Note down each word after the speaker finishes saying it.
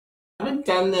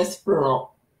haven't done this for a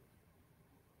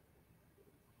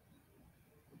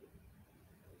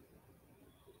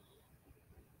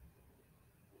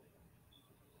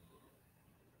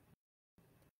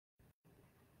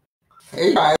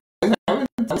Hey guys, I haven't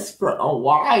done this for a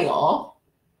while.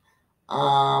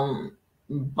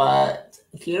 But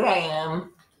here I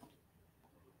am.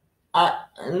 Not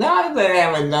that I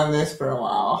haven't done this for a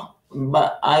while,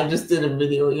 but I just did a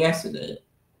video yesterday.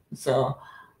 So,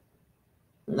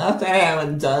 not that I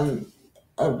haven't done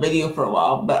a video for a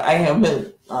while, but I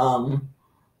haven't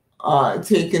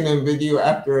taken a video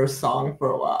after a song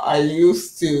for a while. I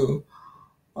used to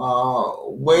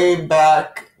way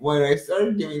back when I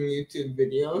started doing YouTube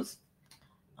videos.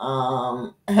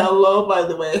 Hello, by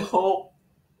the way, hope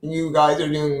you guys are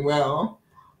doing well.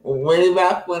 Way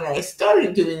back when I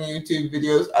started doing YouTube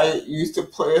videos, I used to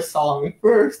play a song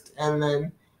first and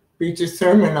then preach a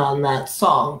sermon on that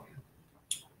song.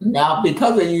 Now,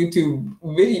 because of YouTube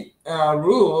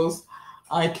rules,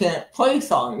 I can't play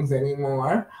songs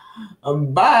anymore,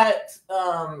 but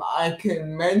I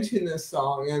can mention a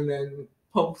song and then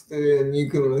post it and you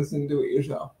can listen to it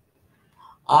yourself.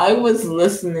 I was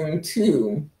listening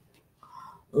to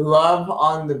Love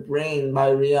on the Brain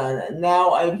by Rihanna.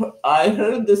 Now, I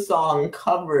heard the song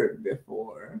covered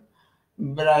before,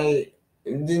 but I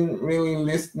didn't really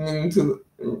listen to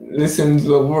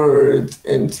the words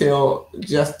until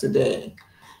just today.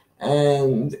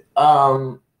 And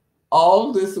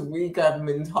all this week I've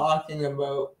been talking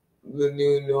about the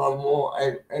new normal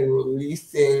and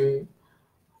releasing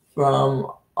from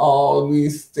all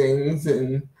these things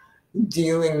and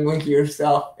dealing with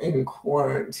yourself in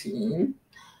quarantine.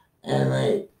 And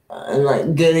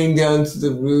like getting down to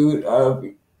the root of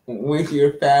with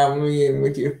your family and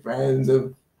with your friends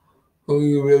of who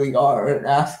you really are and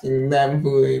asking them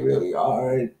who they really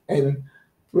are and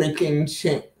breaking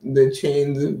the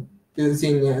chains of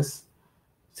busyness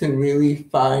to really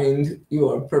find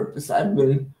your purpose. I've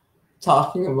been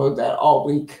talking about that all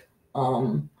week.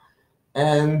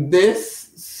 And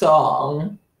this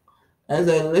song, as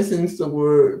I listen to the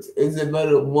words, is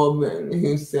about a woman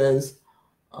who says,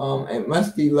 it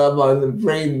must be love on the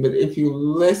brain, but if you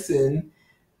listen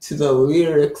to the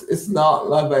lyrics, it's not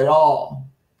love at all.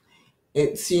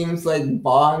 It seems like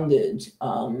bondage,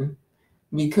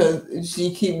 because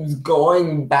she keeps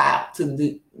going back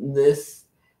to this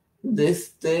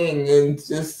thing and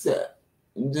just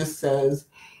says,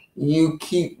 you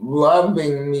keep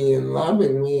loving me,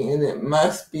 and it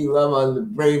must be love on the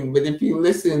brain. But if you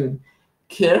listen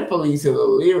carefully to the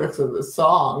lyrics of the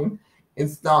song,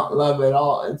 it's not love at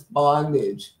all, it's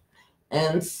bondage.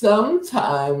 And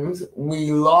sometimes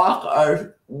we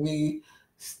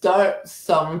start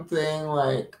something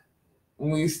like,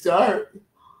 we start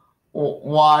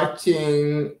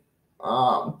watching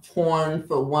porn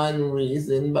for one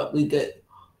reason, but we get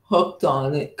hooked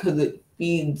on it because it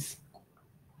feeds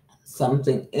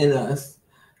something in us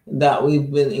that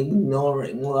we've been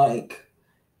ignoring. Like,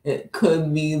 it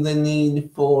could be the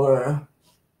need for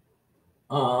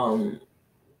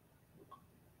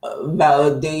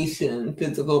validation,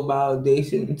 physical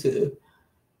validation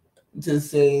to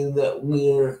say that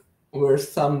we're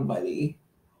somebody,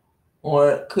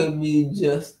 or it could be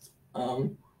just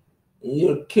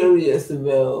you're curious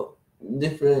about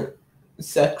different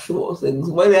sexual things.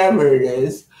 Whatever it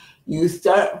is, you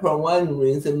start for one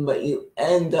reason, but you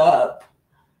end up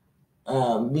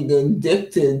being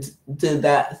addicted to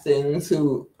that thing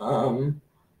to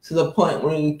the point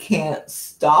where you can't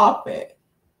stop it,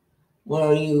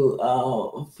 where you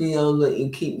feel that you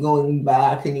keep going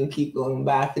back and you keep going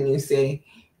back and you say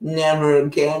never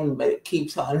again, but it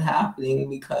keeps on happening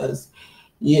because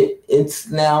it's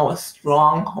now a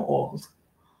stronghold.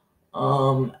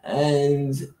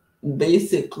 And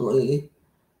basically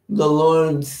the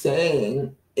Lord's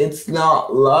saying it's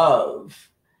not love.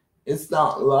 It's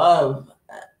not love.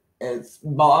 It's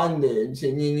bondage,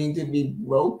 and you need to be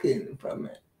broken from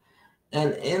it.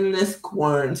 And in this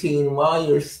quarantine, while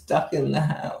you're stuck in the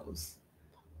house,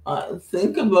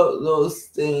 think about those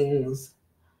things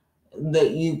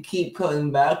that you keep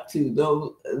coming back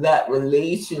to, that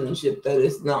relationship that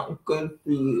is not good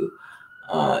for you,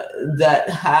 that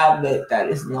habit that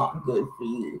is not good for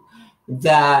you,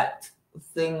 that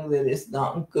thing that is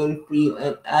not good for you,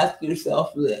 and ask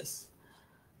yourself this: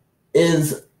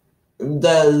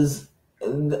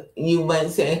 you might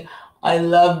say, I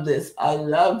love this,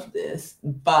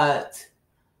 but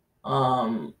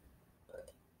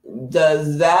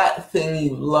does that thing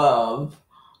you love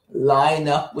line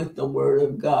up with the Word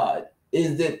of God?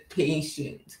 Is it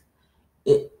patient?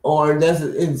 Or does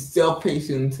it instill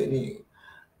patience in you?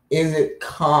 Is it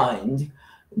kind?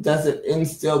 Does it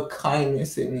instill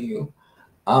kindness in you?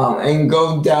 And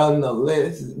go down the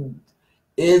list.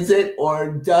 Is it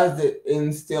or does it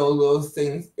instill those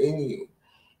things in you?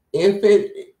 If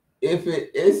it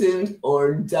isn't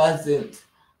or doesn't,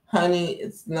 honey,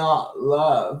 it's not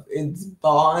love. It's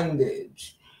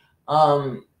bondage.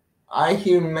 I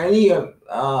hear many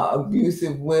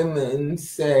abusive women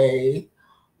say,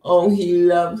 "Oh, he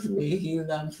loves me. He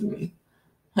loves me."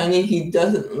 Honey, he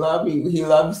doesn't love you. He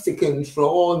loves to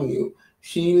control you.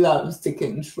 She loves to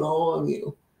control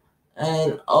you.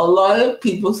 And a lot of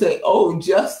people say, "Oh,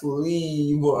 just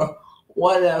leave," or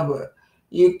whatever.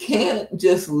 You can't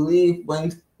just leave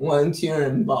once you're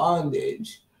in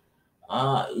bondage.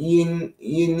 You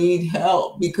need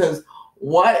help, because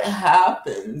what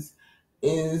happens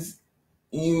is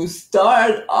you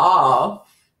start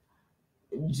off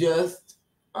just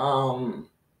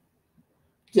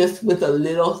just with a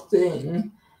little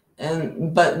thing,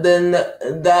 but then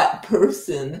that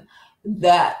person,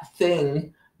 that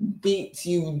thing beats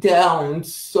you down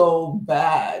so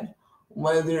bad,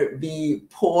 whether it be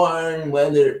porn,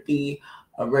 whether it be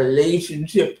a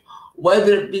relationship,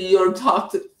 whether it be your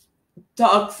toxic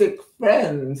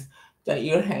friends that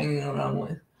you're hanging around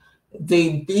with.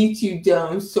 They beat you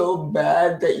down so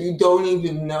bad that you don't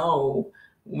even know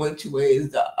which way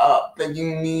is the up, and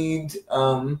you need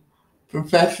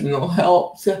professional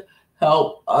help to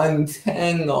help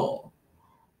untangle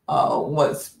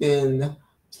what's been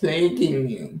plaguing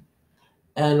you.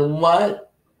 And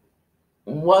what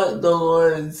the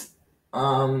Lord's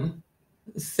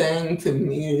saying to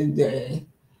me today,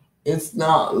 it's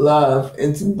not love,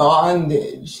 it's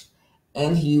bondage,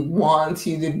 and He wants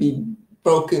you to be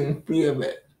broken free of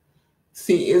it.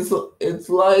 See, it's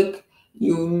like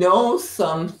you know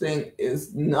something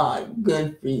is not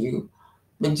good for you,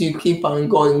 but you keep on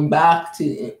going back to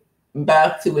it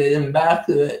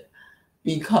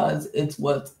because it's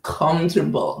what's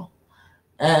comfortable.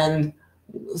 And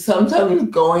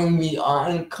sometimes going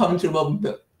beyond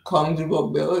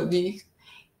comfortability,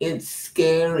 it's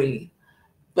scary.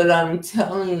 But I'm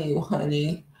telling you,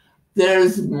 honey,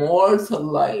 there's more to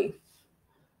life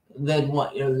than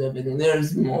what you're living.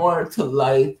 There's more to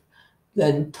life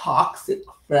than toxic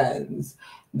friends.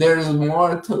 There's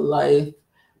more to life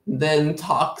than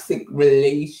toxic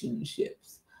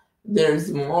relationships.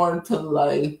 There's more to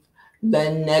life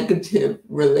than negative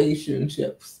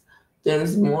relationships.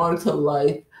 There's more to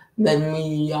life than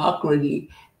mediocrity.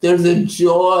 There's a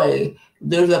joy,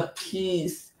 there's a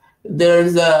peace,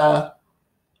 there's a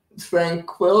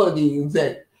tranquility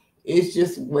that is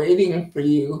just waiting for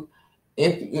you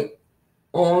if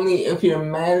you're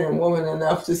man and woman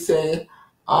enough to say,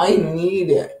 "I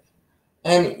need it."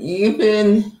 And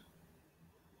even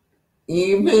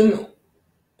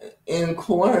in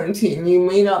quarantine, you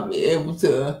may not be able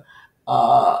to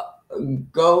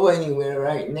go anywhere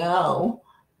right now,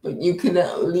 but you can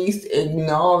at least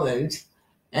acknowledge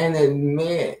and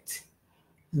admit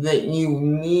that you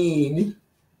need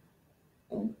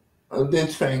the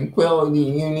tranquility,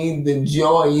 you need the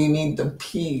joy, you need the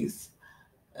peace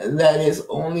that is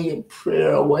only a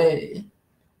prayer away.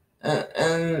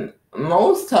 And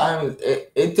most times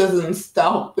it doesn't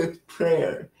stop with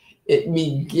prayer. It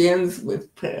begins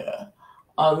with prayer.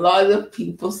 A lot of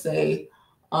people say,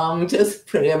 just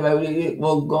pray about it, it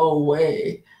will go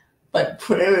away. But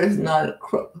prayer is not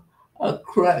a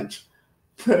crutch.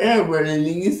 Prayer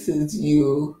releases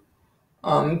you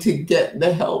to get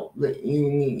the help that you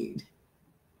need.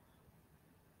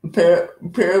 Prayer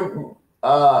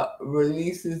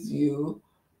releases you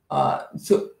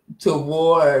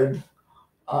toward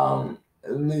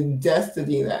the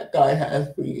destiny that God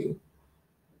has for you.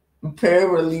 Prayer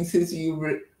releases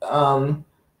you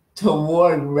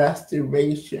toward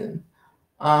restoration.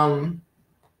 And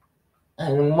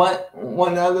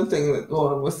one other thing that the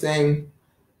Lord was saying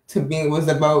to me was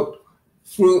about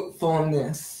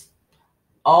fruitfulness.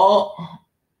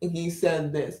 He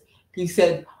said this. He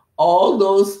said, all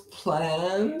those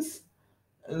plans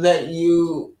that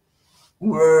you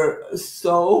were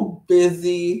so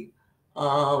busy,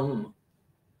 that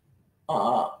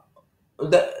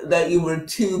you were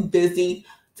too busy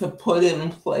to put in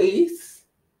place,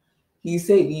 he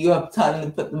said, you have time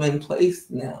to put them in place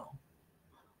now.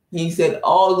 He said,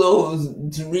 all those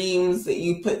dreams that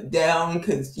you put down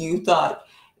because you thought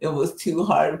it was too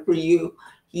hard for you,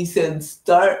 he said,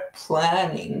 start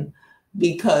planning,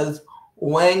 because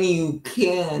when you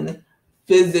can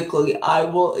physically, I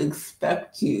will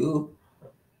expect you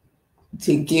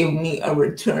to give me a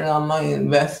return on my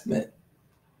investment.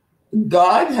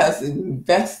 God has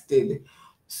invested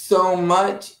so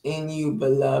much in you,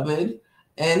 beloved,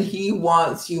 and He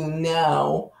wants you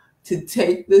now to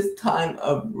take this time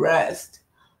of rest,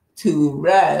 to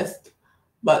rest,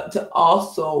 but to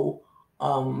also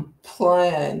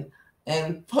plan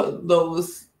and put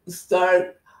those,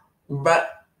 start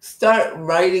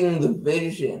writing the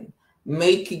vision,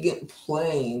 making it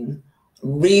plain,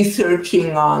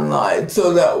 researching online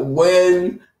so that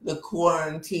when the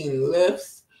quarantine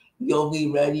lifts, you'll be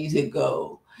ready to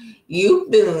go. You've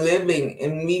been living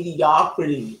in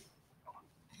mediocrity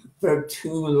for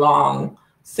too long,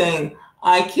 saying,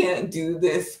 I can't do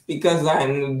this because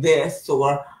I'm this,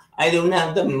 or I don't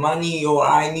have the money, or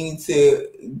I need to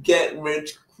get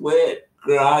rich quick,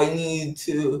 or I need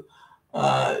to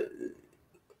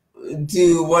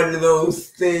do one of those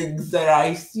things that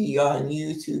I see on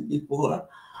YouTube before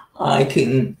I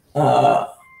can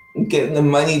get the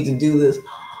money to do this.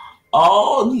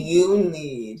 All you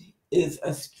need is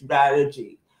a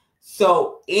strategy.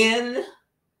 So in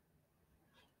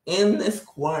this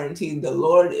quarantine, the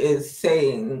Lord is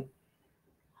saying,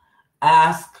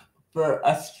 ask for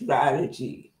a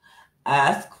strategy.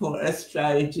 Ask for a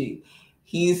strategy.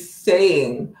 He's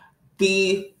saying,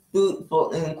 be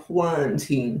fruitful in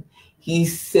quarantine.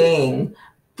 He's saying,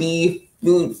 be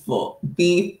fruitful.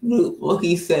 Be fruitful.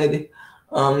 He said,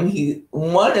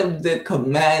 one of the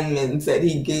commandments that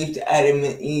he gave to Adam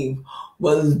and Eve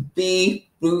was be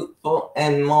fruitful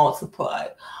and multiply.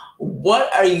 What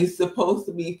are you supposed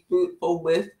to be fruitful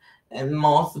with and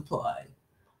multiply?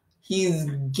 He's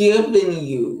given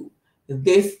you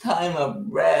this time of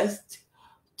rest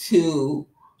to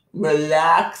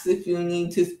relax if you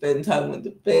need to, spend time with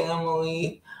the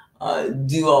family,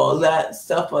 do all that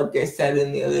stuff like I said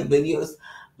in the other videos.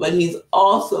 But he's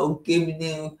also giving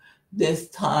you this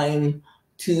time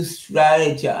to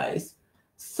strategize.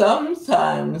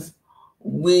 Sometimes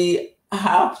we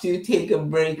have to take a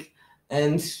break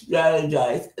and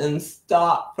strategize and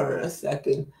stop for a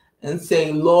second and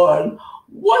say, Lord,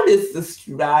 what is the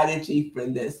strategy for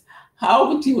this? How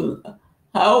would you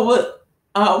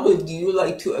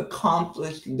like to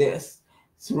accomplish this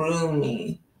through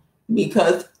me?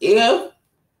 Because if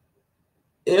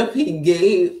he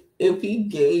gave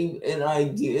an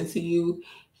idea to you,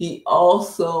 he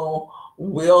also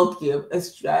will give a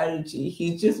strategy.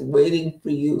 He's just waiting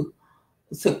for you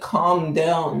to calm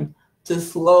down, to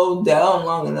slow down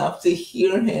long enough to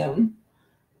hear him,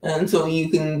 and so you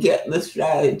can get the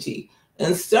strategy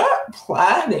and start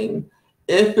planning.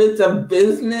 If it's a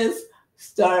business,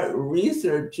 start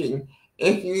researching.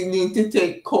 If you need to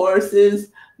take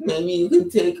courses, maybe you can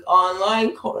take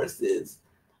online courses.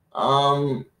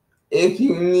 If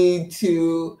you need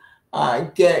to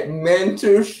get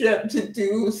mentorship to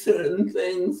do certain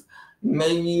things,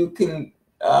 maybe you can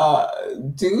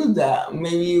do that.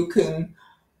 Maybe you can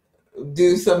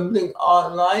do something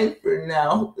online for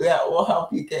now that will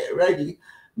help you get ready.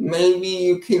 Maybe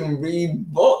you can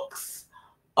read books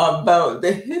about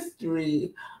the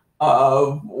history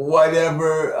of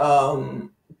whatever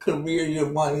career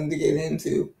you're wanting to get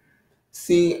into.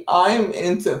 See, I'm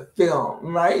into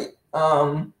film, right?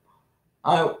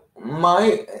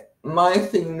 My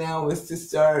thing now is to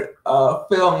start a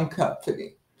film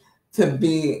company, to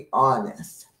be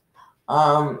honest.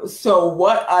 So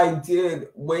what I did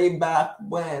way back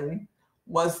when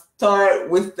was start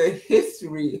with the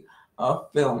history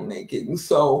of filmmaking.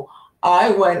 So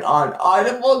I went on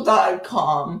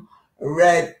audible.com,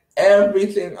 read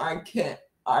everything I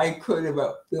could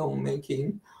about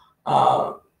filmmaking,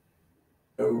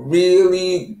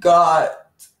 really got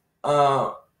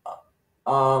up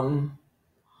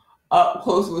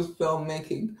close with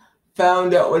filmmaking,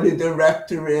 found out what a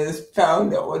director is,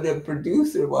 found out what a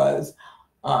producer was,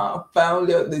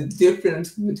 found out the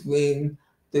difference between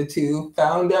the two,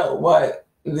 found out what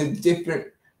the different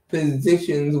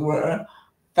positions were,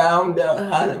 found out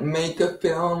how to make a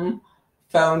film,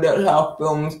 found out how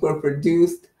films were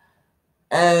produced,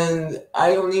 and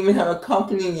I don't even have a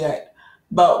company yet.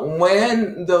 But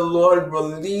when the Lord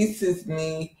releases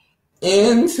me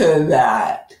into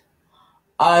that,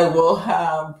 I will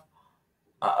have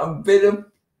a bit of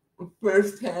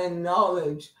first-hand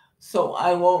knowledge, so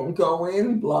I won't go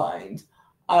in blind.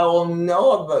 I will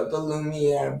know about the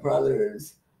Lumiere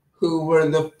brothers, who were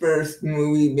the first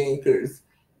movie makers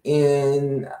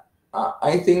in,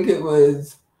 I think it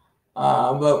was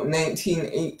about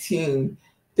 1918.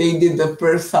 They did the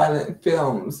first silent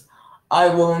films. I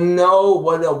will know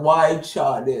what a wide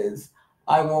shot is.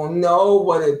 I will know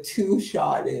what a two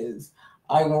shot is.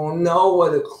 I will know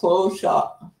what a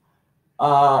close-up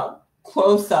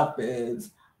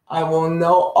is. I will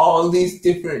know all these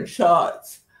different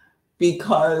shots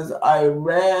because I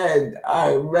read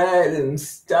and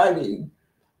studied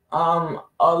A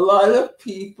lot of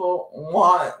people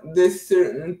want this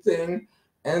certain thing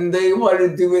and they want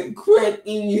to do it quick.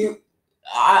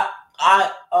 I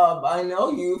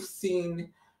know you've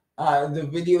seen the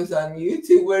videos on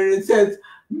YouTube where it says,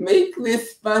 make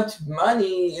this much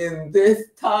money in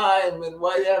this time and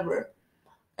whatever.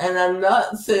 And I'm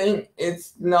not saying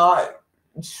it's not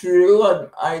true.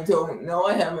 I don't know.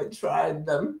 I haven't tried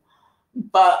them.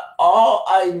 But all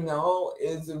I know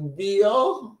is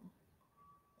real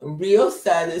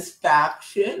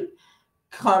satisfaction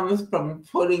comes from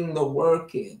putting the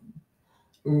work in.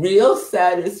 Real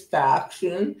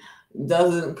satisfaction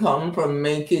doesn't come from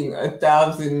making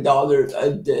 $1,000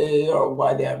 a day or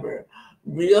whatever.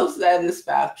 Real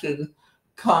satisfaction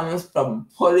comes from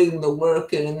putting the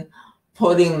work in,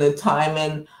 putting the time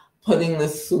in, putting the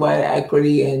sweat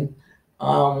equity in.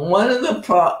 One of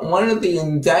the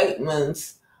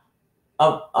indictments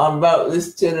about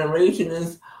this generation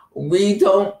is we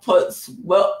don't put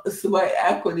sweat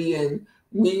equity in.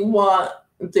 We want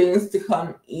things to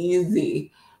come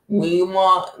easy. We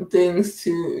want things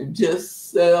to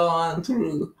just sail on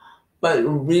through. But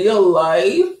real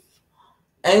life,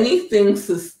 anything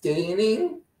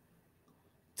sustaining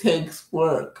takes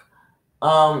work.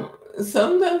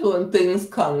 Sometimes when things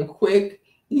come quick,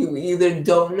 you either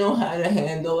don't know how to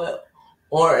handle it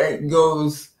or it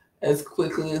goes as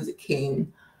quickly as it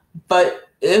came. But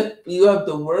if you have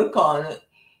to work on it,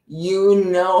 you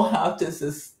know how to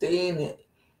sustain it.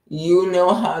 You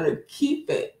know how to keep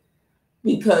it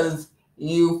because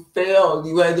you failed.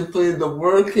 You had to put the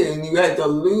work in. You had to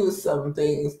lose some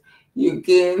things. You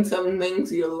gained some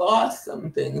things. You lost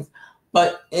some things.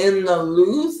 But in the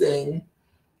losing,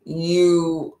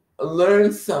 you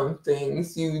learned some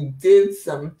things. You did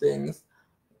some things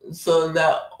so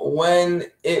that when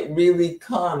it really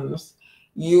comes,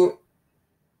 you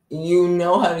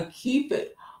know how to keep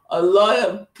it. A lot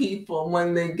of people,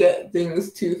 when they get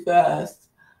things too fast,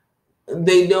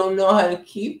 they don't know how to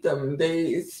keep them.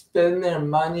 They spend their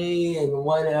money and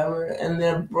whatever, and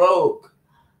they're broke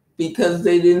because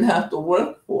they didn't have to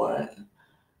work for it.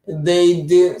 They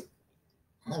didn't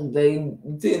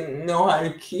know how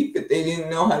to keep it. They didn't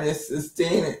know how to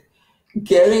sustain it.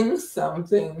 Getting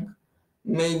something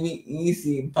may be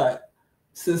easy, but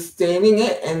sustaining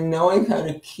it and knowing how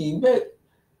to keep it,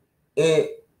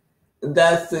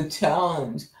 that's the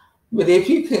challenge. But if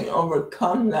you can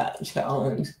overcome that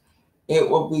challenge, it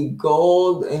will be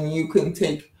gold and you can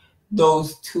take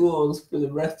those tools for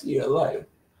the rest of your life.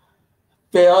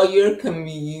 Failure can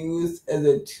be used as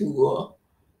a tool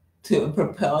to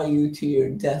propel you to your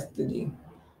destiny.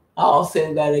 I'll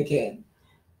say that again.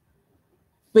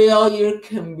 Failure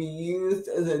can be used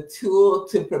as a tool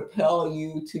to propel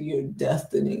you to your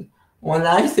destiny. When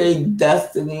I say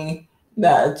destiny,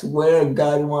 that's where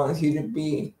God wants you to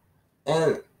be.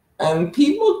 And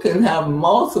people can have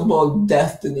multiple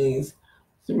destinies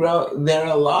throughout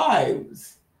their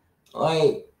lives.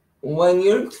 Like when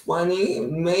you're 20,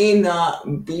 it may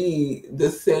not be the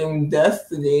same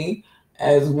destiny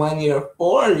as when you're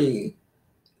 40.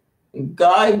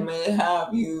 God may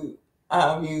have you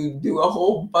do a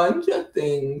whole bunch of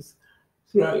things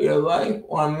throughout your life,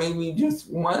 or maybe just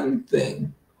one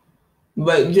thing.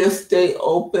 But just stay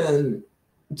open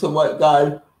to what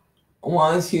God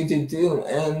wants you to do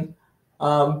and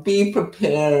be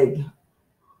prepared.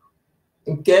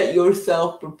 Get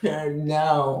yourself prepared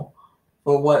now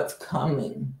for what's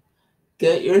coming.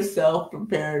 Get yourself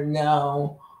prepared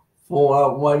now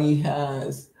for what He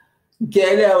has.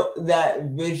 Get out that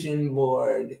vision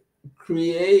board.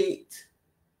 Create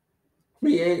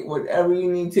whatever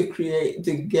you need to create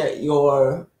to get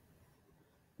your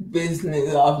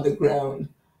business off the ground.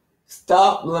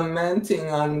 Stop lamenting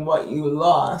on what you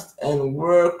lost and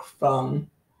work from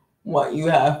what you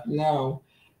have now.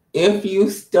 If you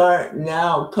start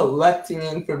now collecting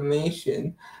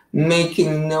information,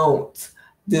 making notes,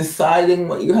 deciding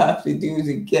what you have to do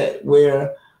to get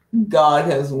where God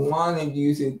has wanted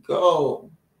you to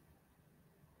go,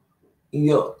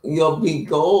 you'll be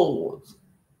gold.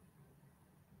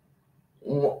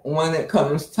 When it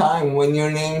comes time, when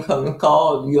your name comes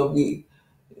called,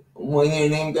 when your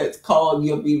name gets called,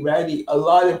 you'll be ready. A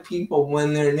lot of people,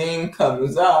 when their name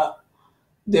comes up,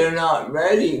 they're not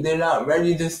ready. They're not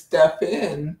ready to step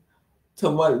in to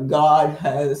what God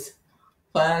has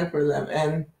planned for them.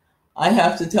 And I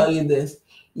have to tell you this,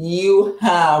 you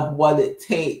have what it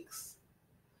takes.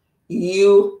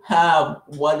 You have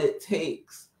what it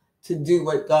takes to do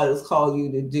what God has called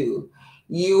you to do.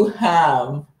 You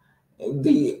have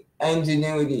the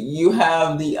ingenuity. You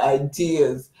have the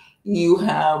ideas. You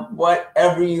have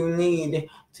whatever you need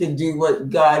to do what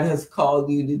God has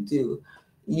called you to do.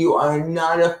 You are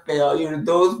not a failure.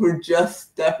 Those were just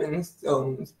stepping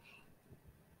stones.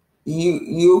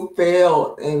 You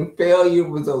failed, and failure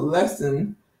was a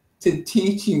lesson to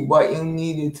teach you what you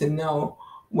needed to know.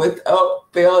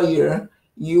 Without failure,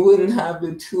 you wouldn't have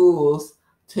the tools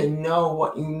to know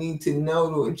what you need to know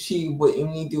to achieve what you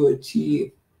need to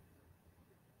achieve.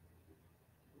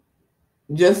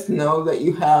 Just know that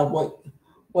you have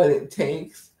what it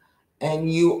takes,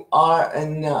 and you are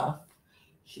enough.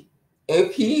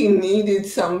 If he needed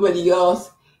somebody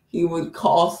else, he would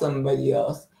call somebody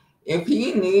else. If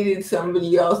he needed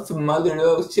somebody else to mother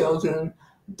those children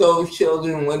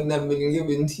wouldn't have been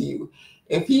given to you.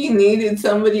 If he needed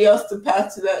somebody else to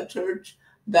pastor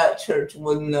that church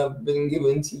wouldn't have been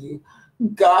given to you.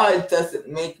 God doesn't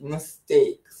make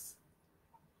mistakes.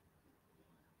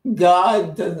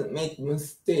 God doesn't make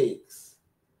mistakes.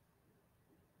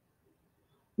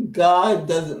 God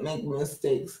doesn't make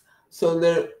mistakes. So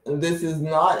this is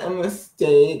not a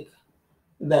mistake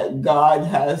that God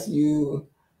has you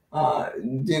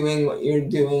doing what you're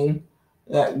doing,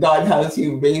 that God has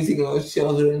you raising those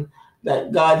children,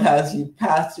 that God has you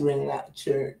pastoring that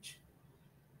church.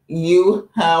 You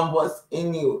have what's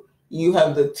in you. You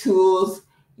have the tools,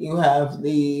 you have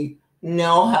the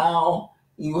know-how,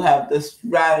 you have the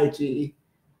strategy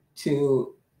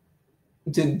to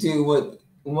do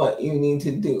what you need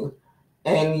to do.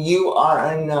 And you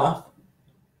are enough.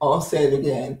 I'll say it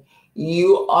again.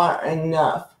 You are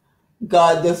enough.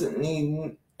 God doesn't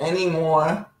need any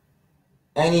more,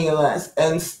 any less.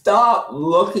 And stop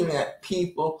looking at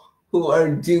people who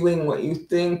are doing what you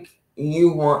think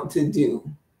you want to do.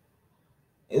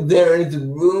 There is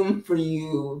room for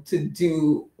you to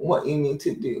do what you need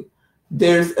to do.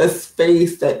 There's a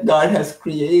space that God has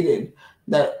created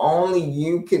that only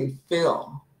you can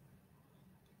fill.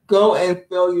 Go and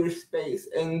fill your space,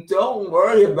 and don't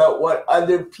worry about what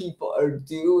other people are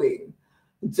doing.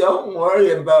 Don't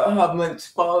worry about how much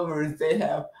followers they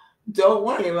have. Don't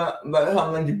worry about how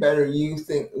much better you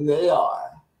think they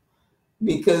are,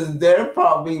 because they're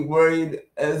probably worried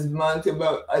as much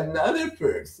about another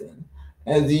person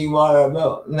as you are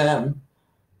about them.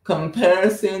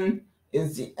 Comparison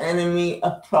is the enemy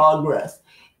of progress.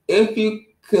 If you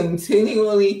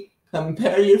continually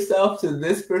compare yourself to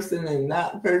this person and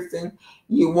that person,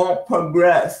 you won't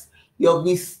progress. You'll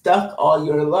be stuck all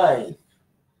your life.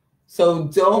 So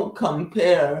don't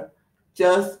compare,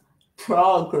 just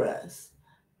progress.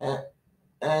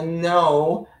 And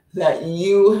know that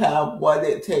you have what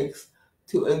it takes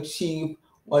to achieve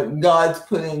what God's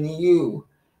put in you.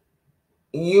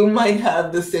 You might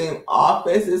have the same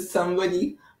office as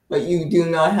somebody, but you do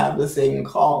not have the same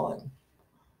calling.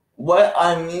 What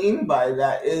I mean by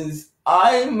that is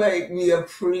I might be a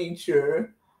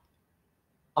preacher.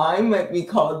 I might be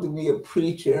called to be a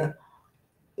preacher,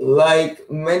 like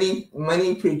many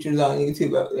preachers on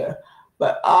YouTube out there,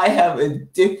 but I have a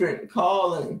different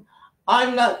calling.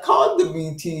 I'm not called to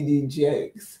be T.D.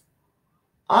 Jakes.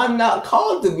 I'm not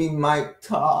called to be Mike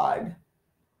Todd.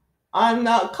 I'm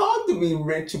not called to be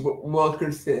Rich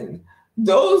Wilkerson.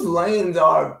 Those lanes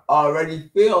are already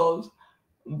filled,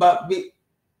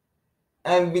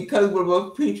 and because we're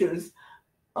both preachers,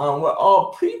 we're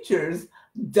all preachers,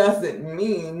 doesn't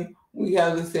mean we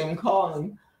have the same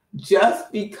calling.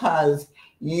 Just because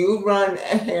you run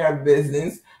a hair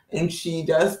business and she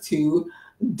does too,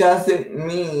 doesn't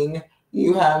mean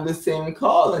you have the same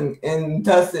calling, and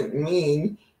doesn't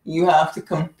mean you have to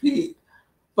compete.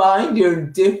 Find your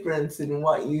difference in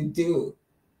what you do.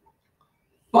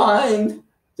 Find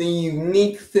the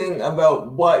unique thing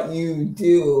about what you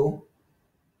do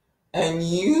and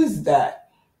use that.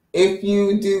 If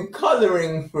you do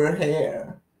coloring for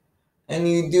hair and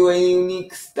you do a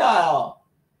unique style,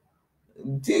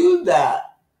 do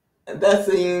that. That's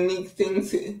a unique thing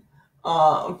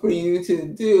for you to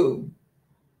do,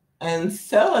 and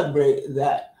celebrate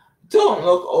that. Don't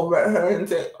look over at her and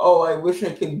say, oh, I wish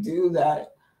I could do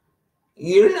that.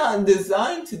 You're not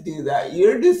designed to do that.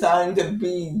 You're designed to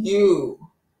be you,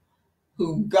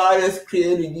 who God has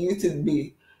created you to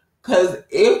be. Because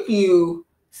if you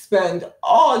spend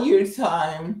all your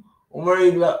time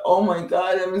worried about, oh my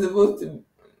God, I'm supposed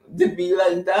to be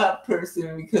like that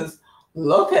person because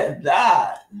look at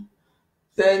that,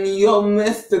 then you'll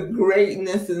miss the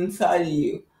greatness inside of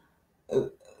you.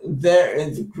 There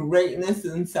is greatness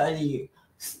inside of you.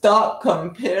 Stop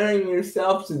comparing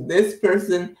yourself to this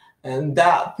person and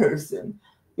that person,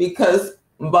 because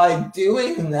by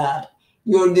doing that,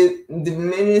 you're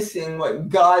diminishing what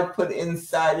God put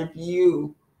inside of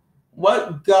you.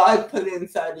 What God put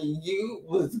inside of you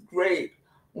was great.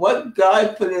 What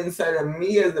God put inside of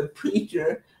me as a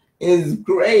preacher is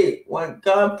great. What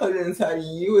God put inside of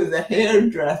you as a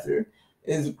hairdresser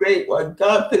is great. What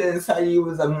God put inside of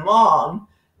you as a mom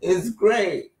is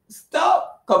great.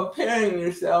 Stop comparing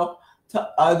yourself to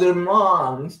other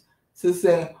moms to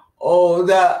say, oh,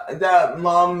 that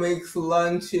mom makes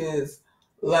lunches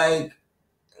like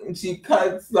she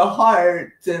cuts the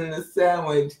hearts in the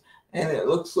sandwich and it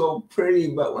looks so pretty,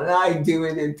 but when I do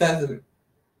it, it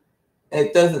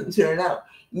doesn't turn out.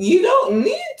 You don't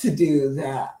need to do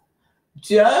that.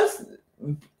 Just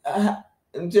do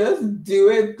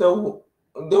it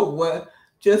the way.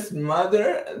 Just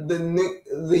mother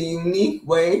the unique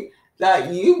way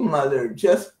that you mother.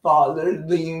 Just father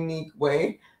the unique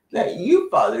way that you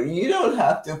father. You don't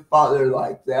have to father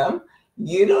like them.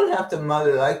 You don't have to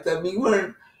mother like them.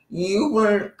 You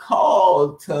weren't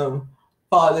called to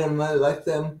father and mother like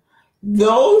them.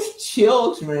 Those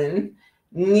children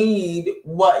need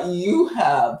what you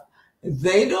have.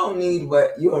 They don't need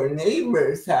what your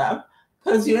neighbors have,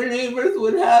 because your neighbors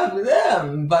would have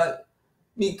them. But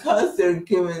because they're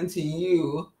given to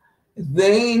you,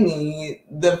 they need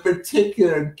the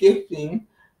particular gifting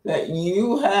that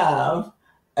you have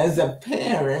as a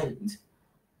parent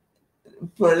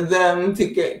for them to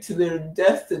get to their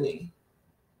destiny.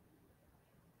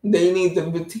 They need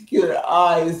the particular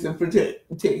eyes, the particular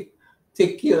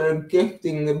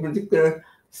gifting, the particular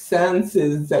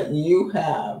senses that you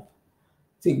have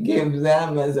to give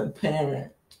them as a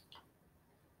parent.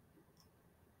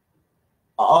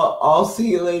 I'll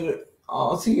see you later.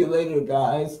 I'll see you later,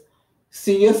 guys.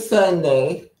 See you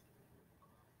Sunday.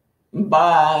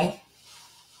 Bye.